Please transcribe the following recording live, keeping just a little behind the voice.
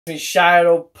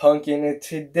Shadow Punkin, and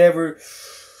today we're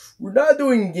not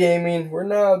doing gaming. We're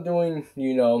not doing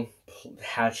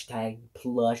hashtag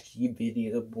plushie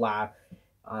video blah.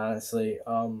 Honestly,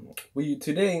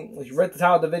 today you read the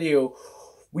title of the video.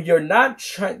 We are not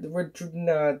trying. We're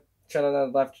not trying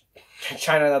to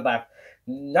not laugh.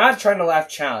 Not trying to laugh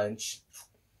challenge.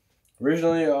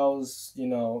 Originally, I was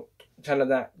trying to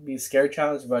not be scared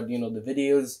challenge, but the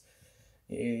videos.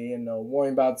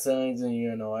 Worrying about things,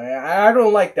 and I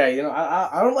don't like that.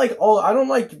 I don't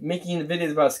like making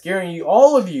videos about scaring you,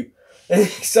 all of you.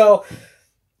 So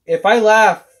if I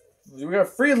laugh, we're gonna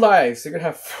have free lives. You're gonna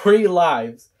have free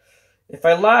lives. If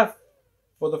I laugh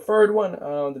for the third one,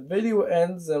 the video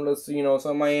ends, and let's it's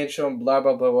on my intro and blah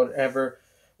blah blah whatever.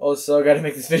 Also, I gotta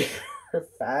make this video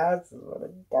fast.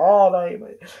 God, I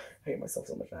hate myself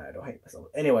so much. I don't hate myself.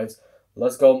 Anyways,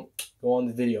 let's go on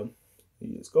the video.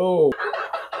 Let's go.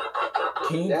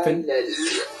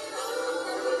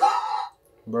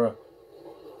 Bruh.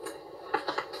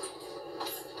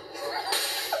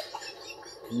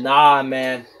 Nah,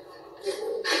 man.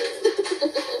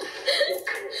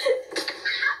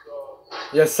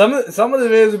 Yeah, some of the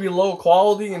videos will be low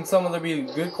quality and some of them will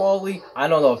be good quality. I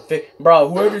don't know. Bro,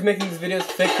 whoever's making these videos,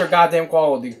 fix her goddamn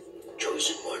quality.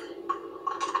 Chosen one.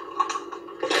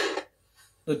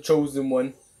 The chosen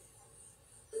one.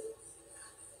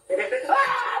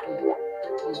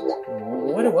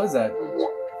 What was that?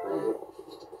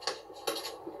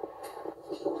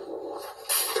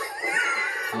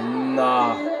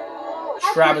 Nah.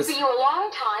 Travis. I've worked for you a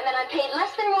long time and I'm paid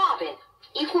less than Robin.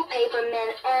 Equal pay for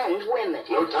men and women.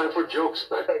 No time for jokes,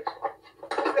 man.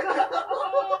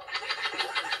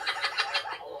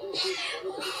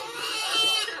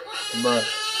 Bruh.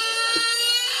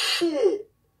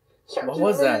 What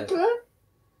was that?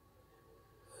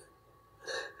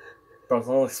 Bro, it's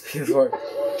only speed for it.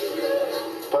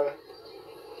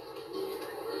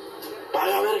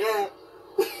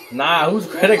 Nah, whose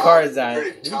credit card is that?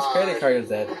 Whose credit card is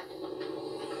that?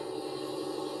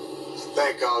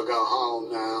 Think I'll go home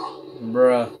now.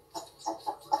 Bruh.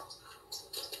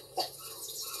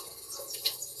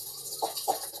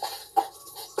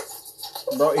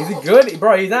 Bro, is he good?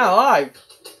 Bro, he's not alive.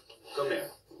 Come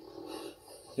here.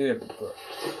 Yeah, bro.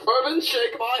 Urban,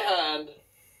 shake my hand.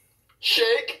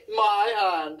 Shake my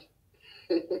hand.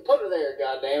 Put her there,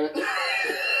 goddammit.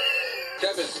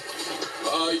 Kevin,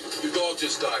 your dog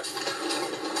just died.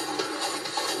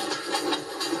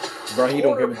 Bro, he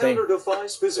don't give a thing.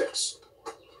 Defies physics.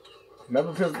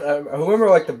 Remember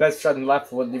like the best shot and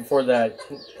left before that,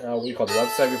 what do you call the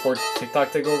website, before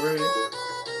TikTok took over?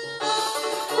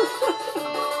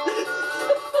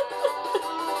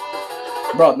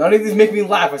 Bro, none of these make me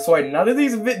laugh, I swear. None of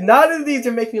these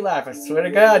are make me laugh, I swear to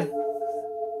God.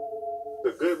 A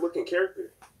good-looking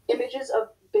character. Images of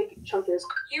big chunkers.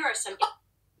 Here are some.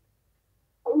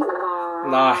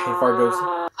 Nah, I hate fart jokes.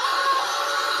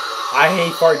 I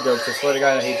hate fart jokes, I swear to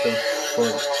God I hate them.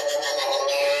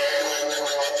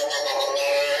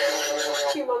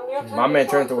 My man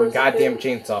turned into a goddamn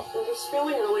chainsaw. I'm just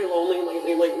feeling really lonely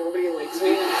lately, like nobody likes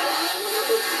me.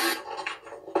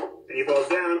 And he falls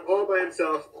down all by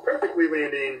himself, perfectly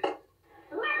landing.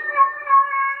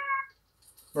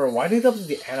 Bro, why do they love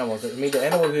the animals? I mean, the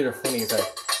animals are funny as heck.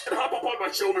 Hop up on my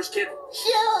shoulders, kid.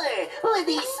 Sure, with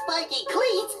these spiky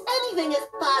cleats, anything is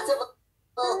possible.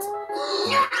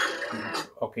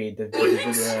 Okay,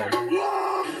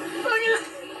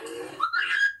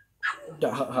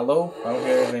 hello? I don't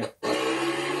hear anything.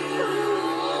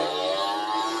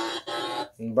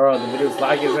 Bro, the video's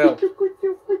lag as hell.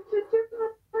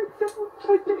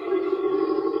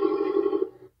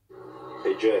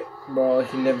 Hey, Jay. Bro,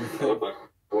 he never...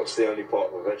 What's the only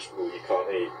part of a vegetable you can't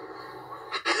eat?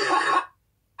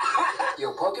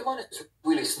 Yo, Pokemon is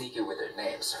really sneaky with their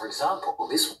names. For example,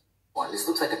 this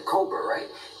looks like a cobra, right?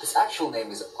 Its actual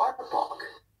name is Arbok.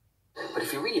 But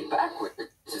if you read it backwards,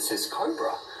 it says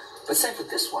cobra. But same for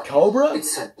this one. Cobra?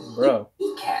 It's a bro.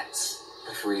 Cats.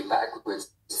 But if you read it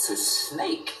backwards, it says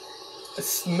snake. A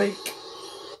snake.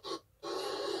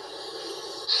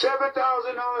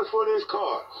 $7,000 for this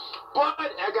car. But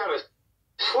I got a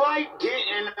slight dent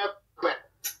in the back.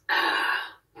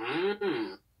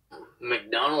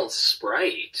 McDonald's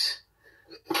Sprite.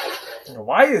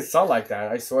 Why is it sound like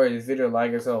that? I swear, this video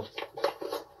lag as hell.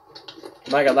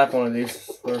 I got left one of these.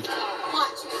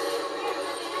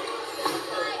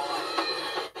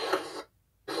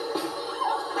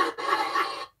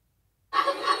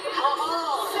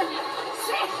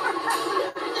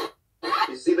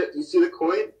 You see the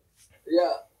coin?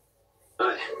 Yeah.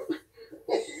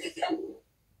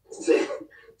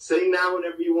 Say now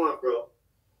whenever you want, bro.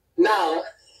 Now.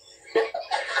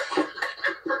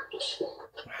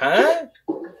 Huh?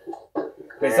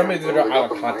 Wait, somebody did it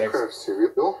out of context.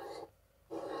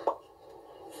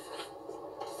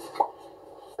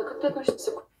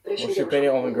 What's your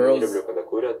opinion on girls?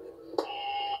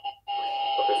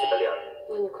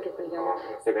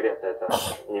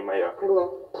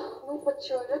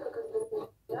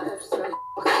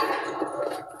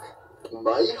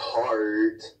 My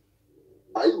heart.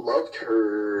 I loved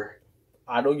her.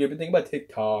 I don't give a thing about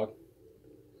TikTok.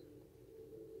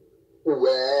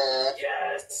 Well,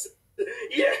 Yes!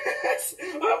 Yes!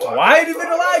 Why did it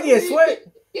lag you, Sweat?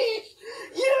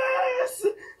 Yes!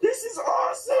 This is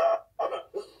awesome!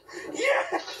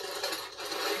 Yes!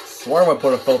 Swear I'm gonna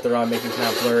put a filter on, make it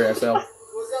kind of blurry yourself.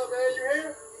 What's up, man? You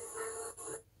here?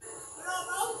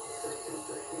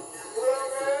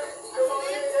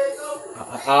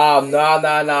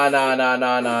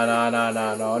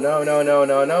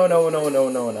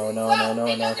 No,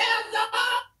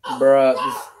 bruh.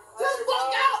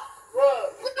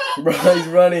 Bruh, he's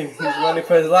running. He's running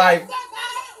for his life.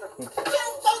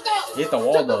 Hit the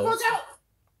wall though.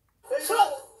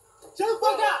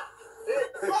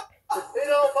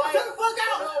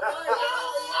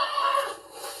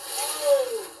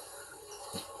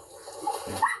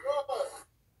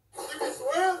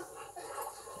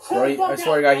 Bro, I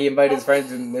swear to God, he invited his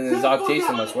friends and his dog chased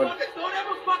him. I swear. Don't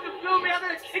ever fucking film me. I'm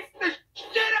gonna kick the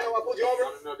shit out. I pulled you over. I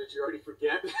don't know. Did you already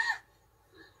forget?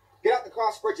 Get out the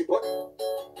car, spread your butt.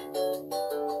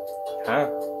 Huh?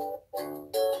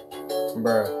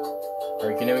 Bruh. Are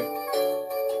you kidding me?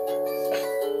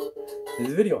 Is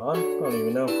this video on? I don't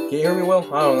even know. Can you hear me well?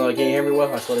 I don't know. Can you hear me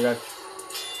well? I swear to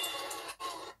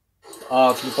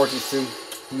God. It's before too soon.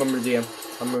 Remember DM.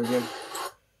 Remember DM.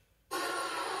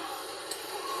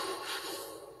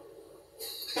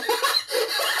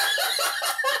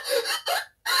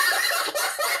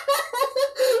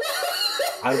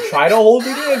 I'm trying to hold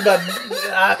it in, but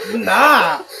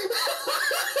nah.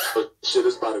 shit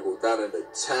is about to go down in the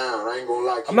town. I ain't gonna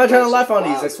lie. I'm not trying to laugh on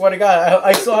these. I swear to God,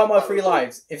 I still have my free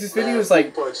lives. If this video is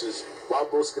like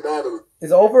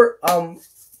is over,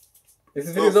 if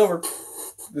this video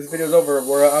is over,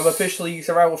 where I'm officially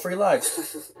survival free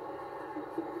lives.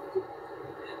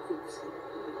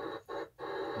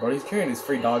 Bro, he's carrying his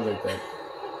free dogs like that.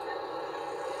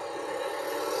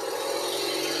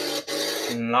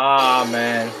 Nah,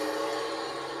 man.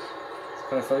 It's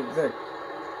kind of funny as heck.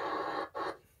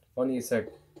 Funny as heck.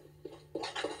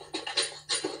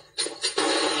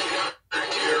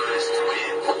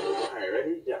 Alright,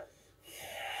 ready? Yeah.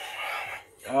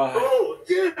 Oh,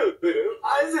 dude.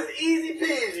 This is easy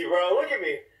peasy, bro. Look at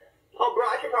me. Oh, bro,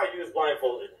 I can probably do this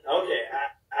blindfolded. Okay,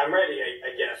 I'm ready,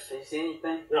 I guess. Can you see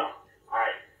anything? No.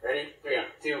 Alright, ready? 3,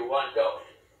 2, 1, go.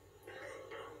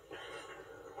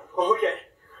 Okay.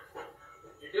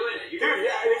 You're doing it. Dude,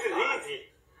 yeah, this is easy.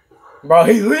 Bro,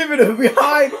 he's leaving him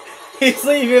behind. He's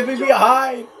leaving me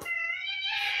behind.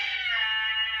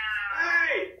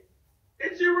 Hey!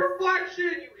 It's your reflection,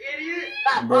 you idiot!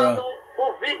 Bruh.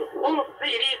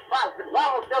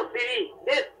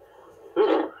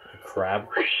 Crab.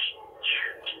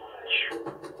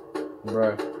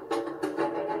 Bruh.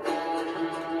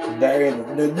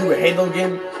 The new Halo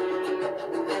game.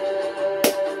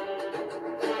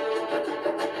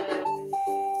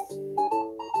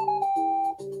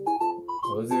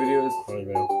 What was the video? I don't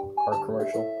even know. Car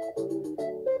commercial.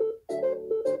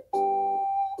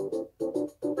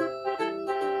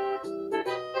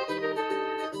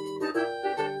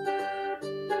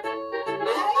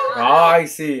 Oh, I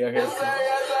see. Okay. Yes, sir.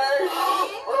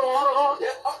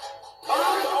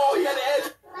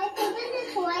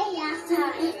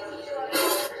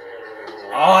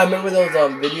 Oh, I remember those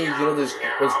videos. You know those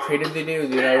creative videos.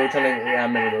 You know, we're trying to. Yeah, I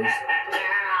remember those.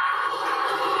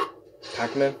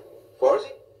 Pac-Man.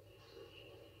 Farsi?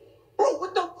 Bro,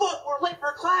 what the fuck? We're late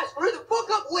for class. Hurry the fuck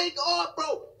up. Wake up,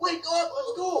 bro. Wake up.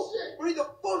 Let's go. Hurry the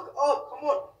fuck up. Come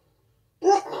on.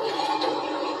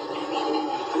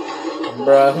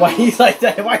 Bruh, why he's like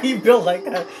that? Why he built like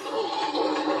that?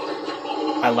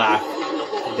 I laughed.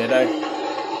 Did I? I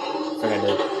think I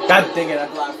did. God dang it, I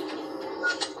laughed.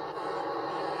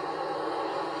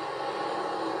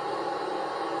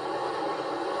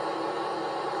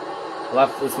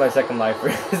 Left is my second life.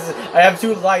 I have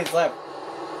 2 lives left.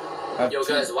 Yo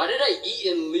guys, why did I eat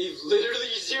and leave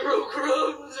literally 0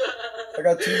 crumbs? I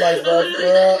got 2 lives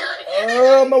left.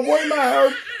 My one my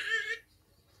heart.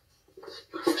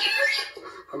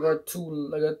 I got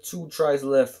two tries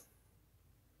left.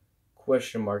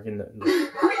 Question mark in the.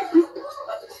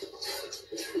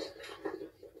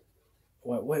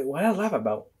 Wait, what did I laugh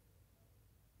about?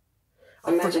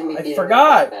 I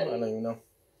forgot. I don't even know.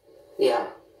 Yeah.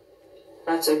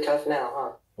 Not so tough now,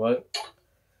 huh? What?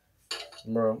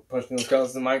 Bro, punching those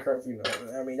skeletons in Minecraft, you know.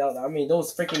 I mean,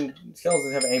 those freaking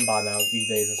skeletons have aimbot now these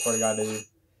days. I swear to God, they do.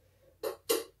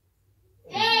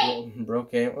 Bro,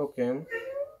 okay.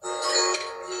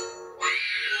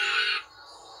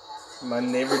 My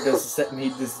neighbor just sent me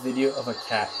this video of a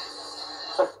cat.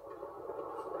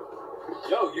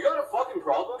 Yo, you got a fucking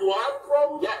problem? Do I have a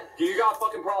problem? Yeah, you got a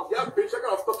fucking problem. Yeah, bitch, I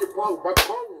got a fucking problem. My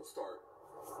car won't start.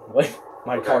 What?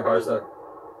 My car does that.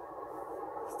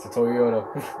 It's a Toyota.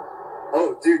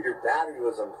 Oh, dude, your battery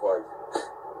was unplugged.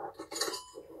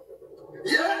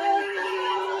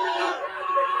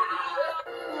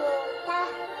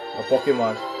 A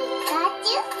Pokemon.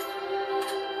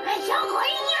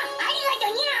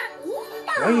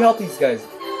 Why do you help these guys?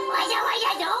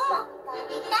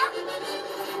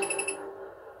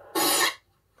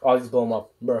 Oh, just blow them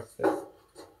up, bro.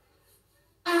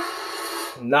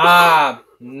 Nah.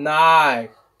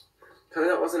 Tell me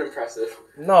that wasn't impressive.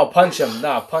 No, punch him.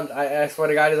 Nah, punch. I swear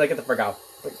to God, he's like, get the frick out.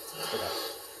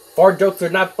 Fart jokes are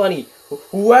not funny.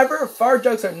 Whoever, fart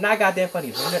jokes are not goddamn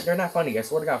funny. They're not funny. I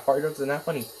swear to God, fart jokes are not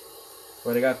funny.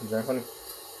 Swear to God, they're not funny.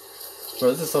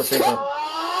 Bro, this is so shameful.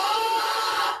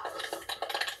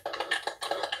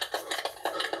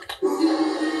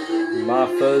 My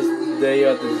first day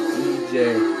at the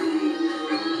DJ.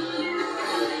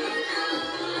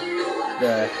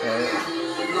 The heck?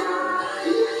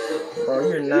 Bro,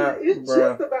 you're not, it's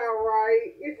bro. just about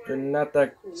right. You're not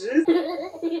that.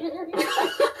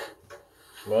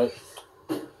 What?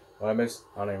 What I missed?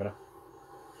 I don't even know.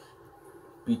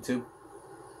 B2.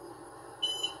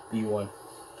 B1.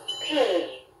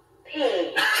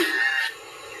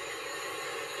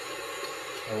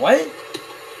 What?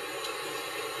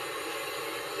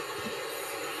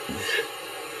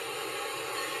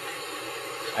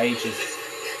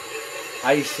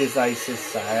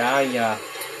 ISIS, Ayaya.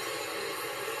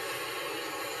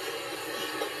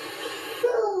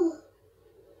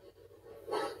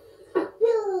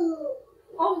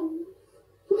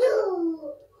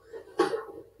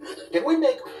 Can we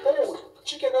make old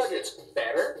chicken nuggets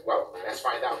better? Well, let's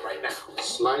find out right now.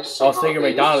 Slice. I was thinking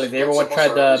McDonald's. Everyone tried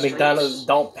the McDonald's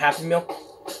don't Happy Meal?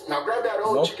 Now grab that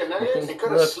old Nope. chicken nugget and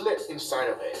cut a slit inside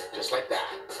of it, just like that.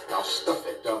 Now stuff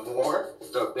it. The more,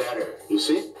 the better. You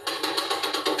see?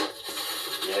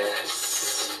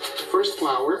 Yes. First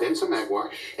flour, then some egg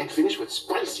wash, and finish with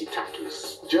spicy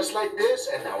Takis. Just like this,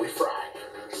 and now we fry.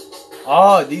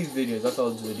 Oh, these videos. That's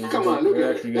all these videos. Come on, look They're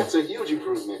at actually it. good. That's a huge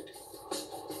improvement.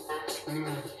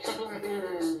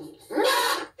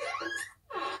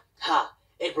 Ha!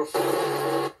 April Fool.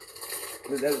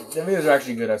 The videos are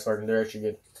actually good, I swear. They're actually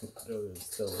good.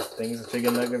 So, things of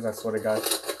chicken nuggets, I swear to God.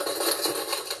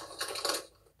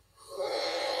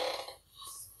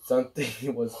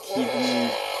 Something was keeping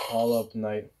me all up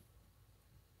night.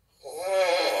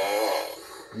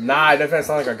 Nah, it doesn't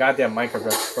sound like a goddamn Minecraft. I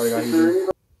swear to God, he's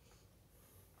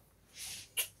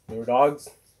They were dogs.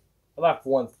 I laughed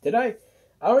once. Did I?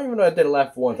 I don't even know if I did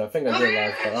laugh once. I think I did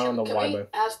laugh, but I don't know why. But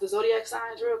Ask the zodiac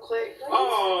signs real quick.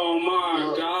 Oh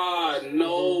my God,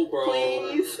 no, bro.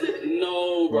 Please.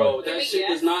 No, bro. Can That we shit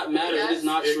guess? does not matter. It is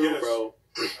not Yeah, true, guess. bro.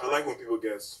 I like when people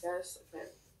guess. Yes. Okay.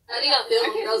 How do y'all feel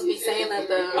when girls be saying that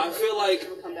the... I feel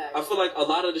like a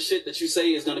lot of the shit that you say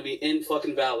is gonna be in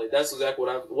fucking valid. That's exactly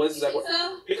what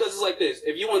because it's like this.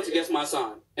 If you wanted to guess my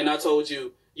sign and I told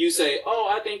you, you say, "Oh,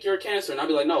 I think you're a Cancer," and I'd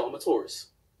be like, "No, I'm a Taurus."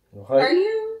 what? Are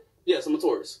you? Yes, I'm a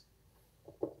Taurus.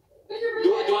 Do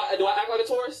I act like a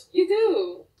Taurus? You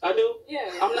do. I do? Yeah.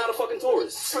 I'm not a fucking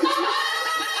Taurus.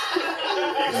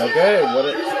 Okay, what?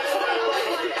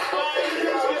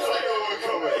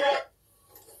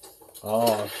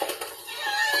 Oh.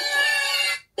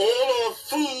 All our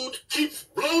food keeps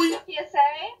blowing.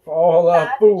 All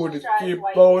our food is keep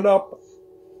blowing up.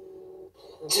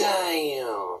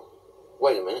 Damn.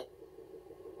 Wait a minute.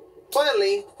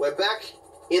 Finally, we're back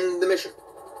in the mission.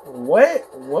 What?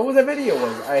 What was that video?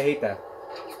 I hate that.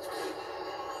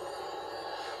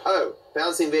 Oh,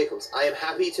 bouncing vehicles. I am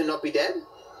happy to not be dead.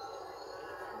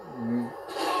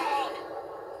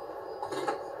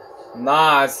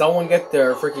 Nah, someone get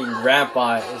their freaking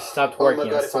grandpa. It stopped working.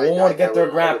 God, if I Someone die, get their I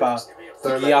will grandpa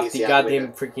throw to my get off PC the out the goddamn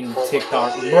window. freaking Oh my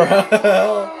TikTok, God. bro.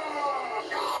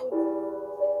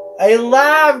 I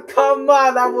laughed. Come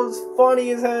on, that was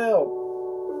funny as hell.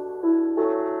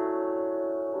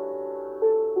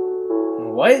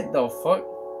 What the fuck?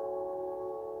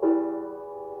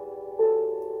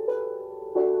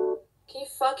 Can you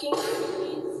fucking...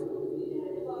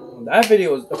 That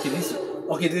video was okay.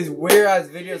 These weird ass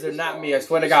videos are not me. I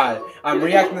swear to God, I'm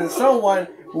reacting to someone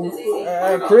who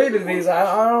created these.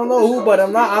 I don't know who, but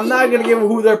I'm not gonna give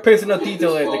who their personal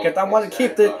detail is because I want to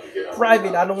keep the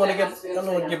private. I don't want to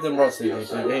give them roasted. You know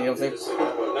what I'm saying? No.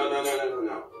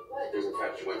 There's a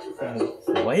catch. You went too fast.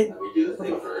 What? We do the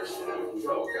thing first, and then we can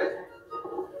go, okay?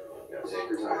 You gotta take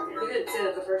your time here. You didn't say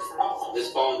that the first time. This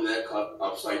ball in that cup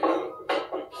upside down.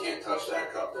 You can't touch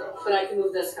that cup, though. But I can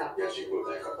move this cup. Yes, you can move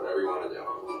that cup. Whatever you want to do.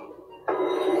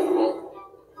 Well,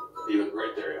 even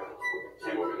right there, yeah.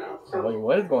 Can't move it now. Wait,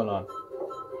 what is going on?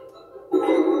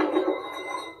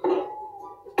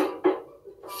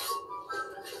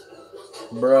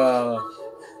 Bruh.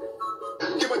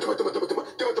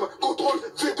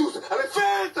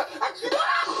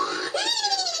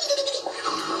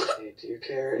 Hey, do you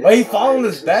care? Why you fall in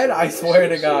this bed? I swear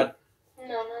to God. No,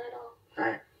 not at all.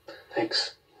 Alright,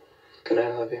 thanks. Good night,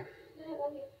 I love you. I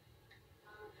love you.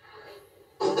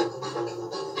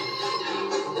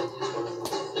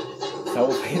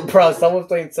 Someone's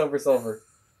playing Silver.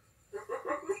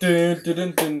 Dun, dun,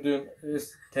 dun, dun, dun.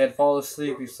 Ted fall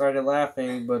asleep. He started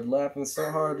laughing, but laughing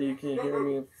so hard that you can't hear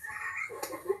me.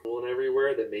 One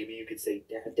everywhere that maybe you could say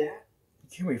dad. You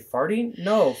hear me farting?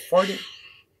 No, farting.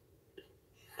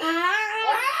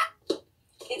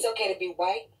 It's okay to be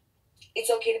white.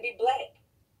 It's okay to be black.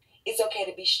 It's okay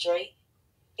to be straight.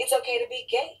 It's okay to be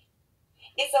gay.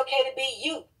 It's okay to be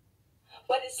you.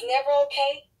 But it's never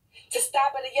okay to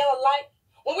stop at a yellow light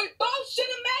when we both should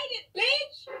have made it,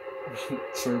 bitch!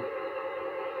 True.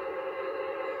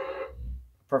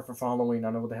 Perfect for Halloween. I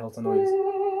know what the hell's the noise.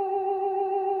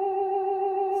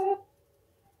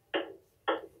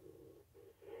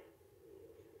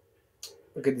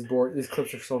 Look at these these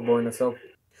clips are so boring as hell.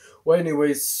 Well,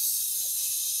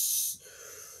 anyways,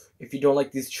 if you don't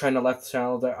like these trend left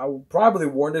channels, I will probably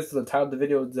warn this for the title of the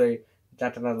video today.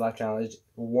 Not the left channel.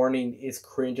 Warning is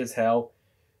cringe as hell.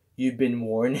 You've been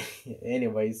warned.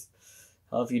 Anyways,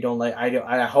 if you don't like,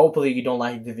 I hopefully you don't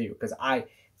like the video because I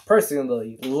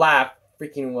personally laughed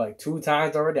freaking like 2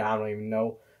 times already. I don't even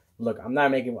know. Look, I'm not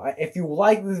making. If you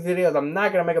like these videos, I'm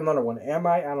not gonna make another one. Am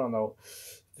I? I don't know.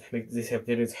 Make these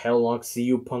videos hell long. See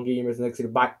you, punky gamers, next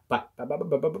video. Bye.